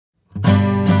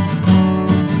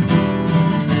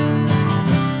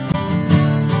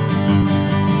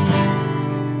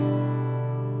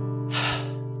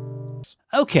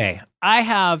Okay, I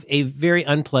have a very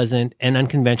unpleasant and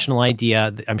unconventional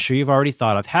idea that I'm sure you've already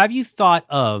thought of. Have you thought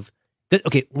of that?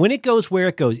 Okay, when it goes where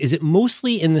it goes, is it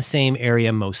mostly in the same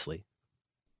area mostly?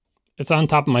 It's on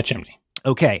top of my chimney.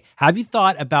 Okay, have you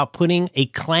thought about putting a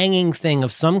clanging thing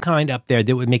of some kind up there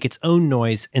that would make its own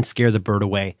noise and scare the bird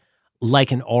away,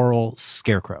 like an oral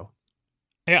scarecrow?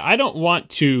 Yeah, I don't want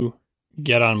to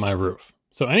get on my roof.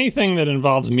 So anything that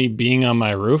involves me being on my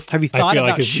roof. Have you thought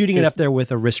about shooting it up there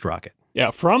with a wrist rocket?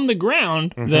 Yeah, from the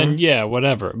ground, then yeah,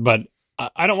 whatever. But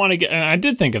I don't want to get, and I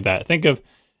did think of that. Because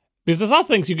there's lots of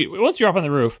things you could, once you're up on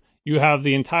the roof, you have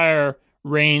the entire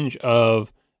range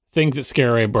of things that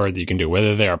scare away a bird that you can do,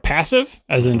 whether they are passive,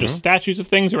 as in just statues of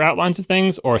things or outlines of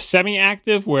things, or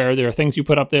semi-active, where there are things you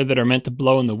put up there that are meant to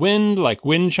blow in the wind, like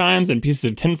wind chimes and pieces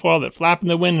of tinfoil that flap in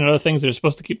the wind and other things that are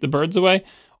supposed to keep the birds away.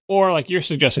 Or like you're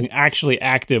suggesting, actually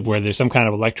active, where there's some kind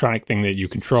of electronic thing that you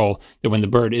control, that when the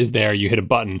bird is there, you hit a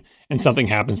button and something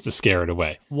happens to scare it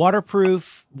away.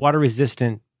 Waterproof,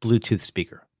 water-resistant Bluetooth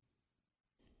speaker.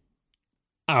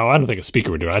 Oh, I don't think a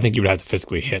speaker would do it. I think you would have to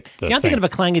physically hit the See, I'm thinking of a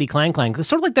clangety clang clang. It's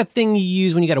sort of like that thing you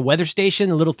use when you got a weather station,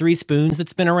 the little 3 spoons that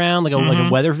spin around, like a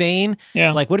weather vane.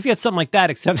 Yeah. Like, what if you had something like that,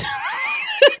 except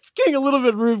it's getting a little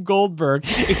bit Rube Goldberg,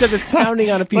 except it's pounding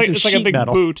on a piece of sheet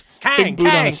metal. Boot. Kang, big boot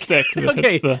on a stick.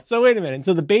 Okay, so wait a minute.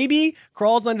 So the baby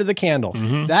crawls under the candle.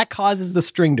 That causes the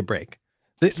string to break.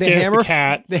 The hammer, the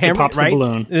cat, pops the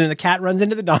balloon. And then the cat runs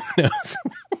into the dominoes.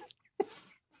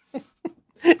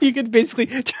 You could basically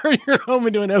turn your home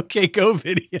into an OK Go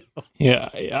video. Yeah.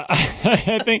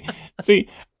 I think, see,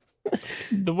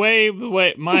 the way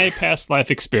my past life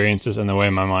experiences and the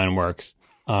way my mind works,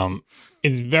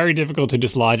 it's very difficult to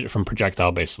dislodge it from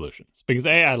projectile-based solutions. Because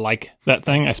A, I like that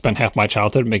thing. I spent half my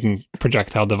childhood making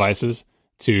projectile devices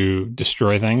to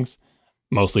destroy things,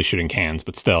 mostly shooting cans,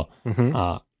 but still.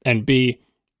 And B,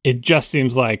 it just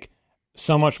seems like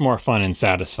so much more fun and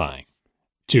satisfying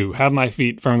to have my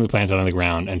feet firmly planted on the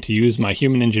ground and to use my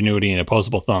human ingenuity and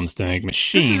opposable thumbs to make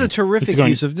machines. This is a terrific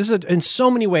use of in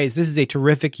so many ways. This is a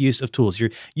terrific use of tools.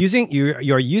 You're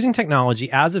using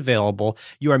technology as available.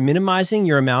 You are minimizing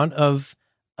your amount of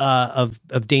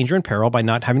danger and peril by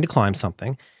not having to climb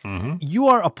something. You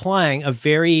are applying a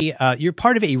very you're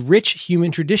part of a rich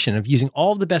human tradition of using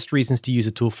all of the best reasons to use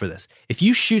a tool for this. If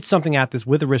you shoot something at this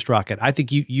with a wrist rocket, I think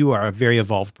you are a very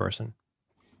evolved person.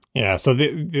 Yeah, so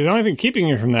the only thing keeping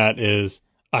me from that is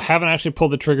I haven't actually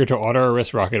pulled the trigger to order a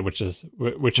wrist rocket, which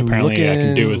apparently I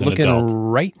can do as an adult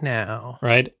right now.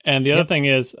 Right, and the other thing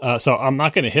is, so I'm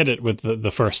not going to hit it with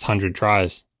the first 100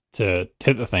 tries to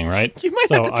hit the thing. Right, you might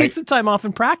have to take some time off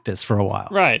and practice for a while.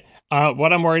 Right.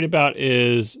 What I'm worried about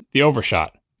is the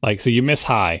overshot. Like, so you miss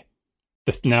high,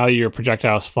 now your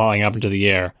projectile is flying up into the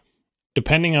air.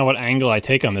 Depending on what angle I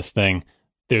take on this thing,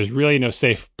 there's really no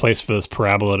safe place for this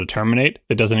parabola to terminate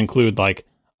that doesn't include like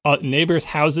neighbors'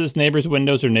 houses, neighbors'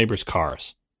 windows, or neighbors'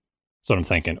 cars. That's what I'm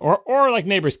thinking. Or like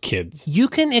neighbors' kids. You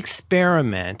can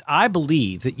experiment. I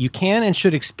believe that you can and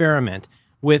should experiment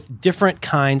with different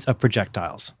kinds of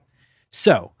projectiles.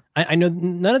 So I know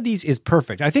none of these is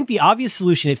perfect. I think the obvious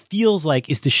solution, it feels like,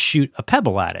 is to shoot a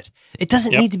pebble at it. It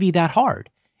doesn't need to be that hard.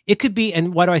 It could be,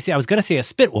 and why do I say? I was going to say a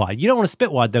spit wad. You don't want a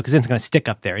spit wad, though, because then it's going to stick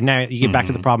up there. And now you get back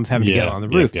to the problem of having to get it on the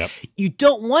roof. You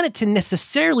don't want it to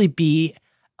necessarily be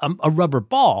a rubber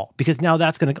ball, because now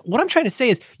that's going to... What I'm trying to say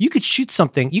is you could shoot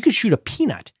something. You could shoot a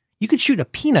peanut. You could shoot a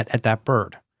peanut at that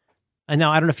bird. And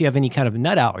now I don't know if you have any kind of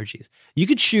nut allergies. You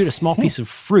could shoot a small piece of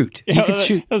fruit. You could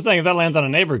shoot... I was saying, if that lands on a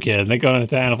neighbor kid, they go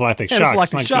into anaphylactic shock.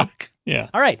 Anaphylactic shock. Yeah.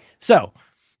 All right. So...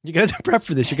 You're going to have to prep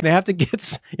for this. You're going to have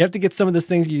to get some of those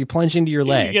things you plunge into your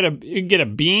leg. You get a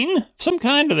bean of some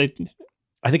kind? I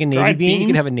think a navy bean. You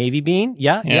can have a navy bean.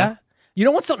 Yeah. You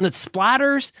don't want something that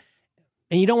splatters,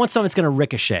 and you don't want something that's going to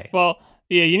ricochet. Well,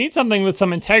 yeah, you need something with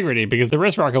some integrity, because the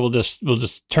wrist rocket will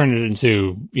just turn it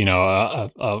into,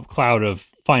 a cloud of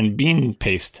fine bean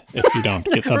paste if you don't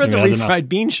get something that has enough. Refried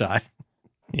bean shot.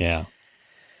 Yeah.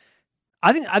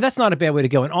 I think that's not a bad way to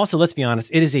go. And also, let's be honest,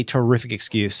 it is a terrific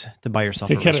excuse to buy yourself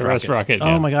a wrist rocket.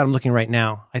 Oh my God, I'm looking right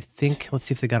now. I think, let's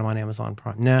see if they got them on Amazon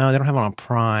Prime. No, they don't have it on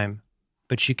Prime,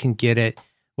 but you can get it.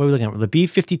 What are we looking at? The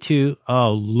B-52.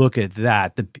 Oh, look at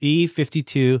that. The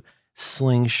B-52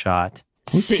 slingshot.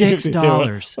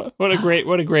 $6. What a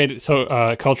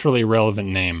great, culturally relevant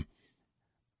name.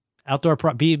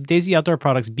 Daisy Outdoor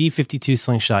Products B-52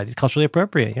 slingshot. It's culturally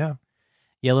appropriate, yeah.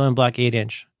 Yellow and black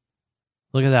 8-inch.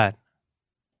 Look at that.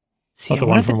 See, the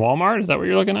one from Walmart? Is that what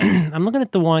you're looking at? I'm looking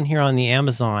at the one here on the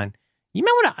Amazon. You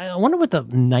might want to. I wonder what the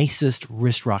nicest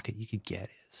wrist rocket you could get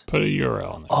is. Put a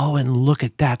URL in there. Oh, and look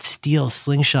at that steel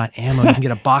slingshot ammo. You can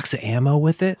get a box of ammo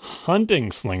with it. Hunting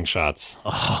slingshots.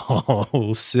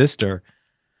 Oh, sister.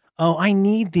 Oh, I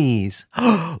need these.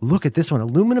 Look at this one.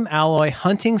 Aluminum alloy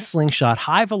hunting slingshot,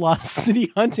 high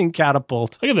velocity hunting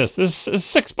catapult. Look at this. This is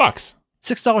 $6.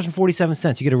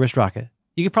 $6.47. You get a wrist rocket.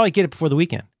 You could probably get it before the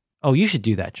weekend. Oh, you should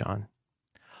do that, John.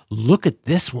 Look at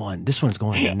this one. This one's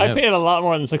going in I paid a lot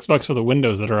more than $6 for the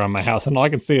windows that are on my house, and all I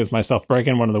can see is myself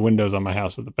breaking one of the windows on my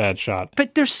house with a bad shot.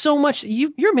 But there's so much.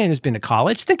 You're a man who's been to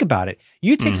college. Think about it.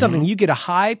 You take something, you get a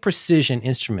high precision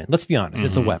instrument. Let's be honest.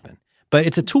 It's a weapon, but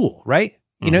it's a tool, right?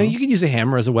 You know, you could use a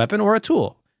hammer as a weapon or a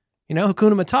tool. You know,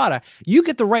 Hakuna Matata. You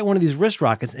get the right one of these wrist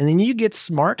rockets, and then you get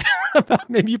smart about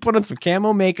maybe you put on some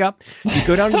camo makeup, you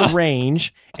go down to the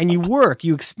range, and you work,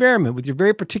 you experiment with your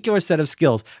very particular set of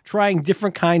skills, trying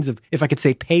different kinds of, if I could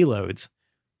say, payloads.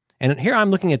 And here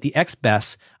I'm looking at the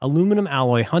XBESS aluminum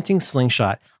alloy hunting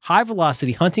slingshot, high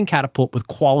velocity hunting catapult with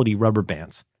quality rubber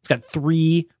bands. It's got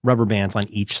 3 rubber bands on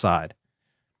each side.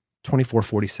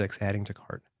 $24.46 adding to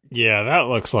cart. Yeah, that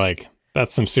looks like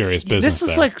that's some serious business. This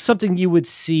is like something you would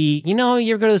see. You know,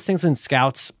 you ever go to those things in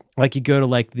Scouts, like you go to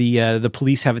like the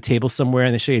police have a table somewhere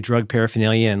and they show you drug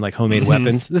paraphernalia and like homemade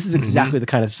weapons. This is exactly the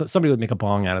kind of somebody would make a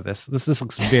bong out of this. This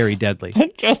looks very deadly.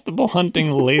 Adjustable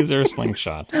hunting laser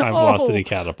slingshot, high velocity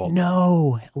catapult.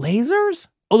 No lasers.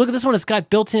 Oh, look at this one. It's got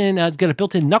built-in. It's got a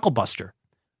built-in knuckle buster.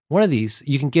 One of these,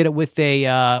 you can get it with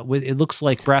a with. It looks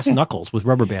like brass knuckles with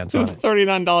rubber bands on it. The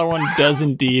 $39 one does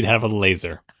indeed have a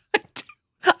laser.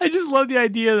 I just love the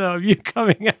idea, though, of you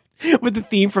coming out with the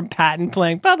theme from Patton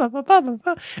playing, bah, bah, bah, bah, bah,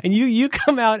 bah, and you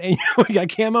come out and you got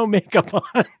camo makeup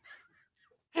on.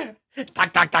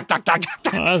 Tuck, tuck, tuck, tuck, tuck,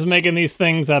 tuck. I was making these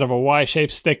things out of a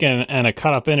Y-shaped stick and a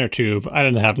cut-up inner tube. I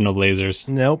didn't have no lasers.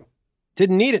 Nope.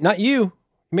 Didn't need it. Not you. You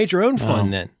made your own fun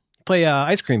then. Play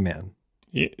Ice Cream Man.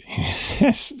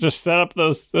 Just set up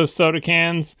those soda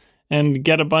cans and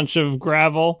get a bunch of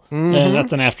gravel, and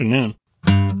that's an afternoon.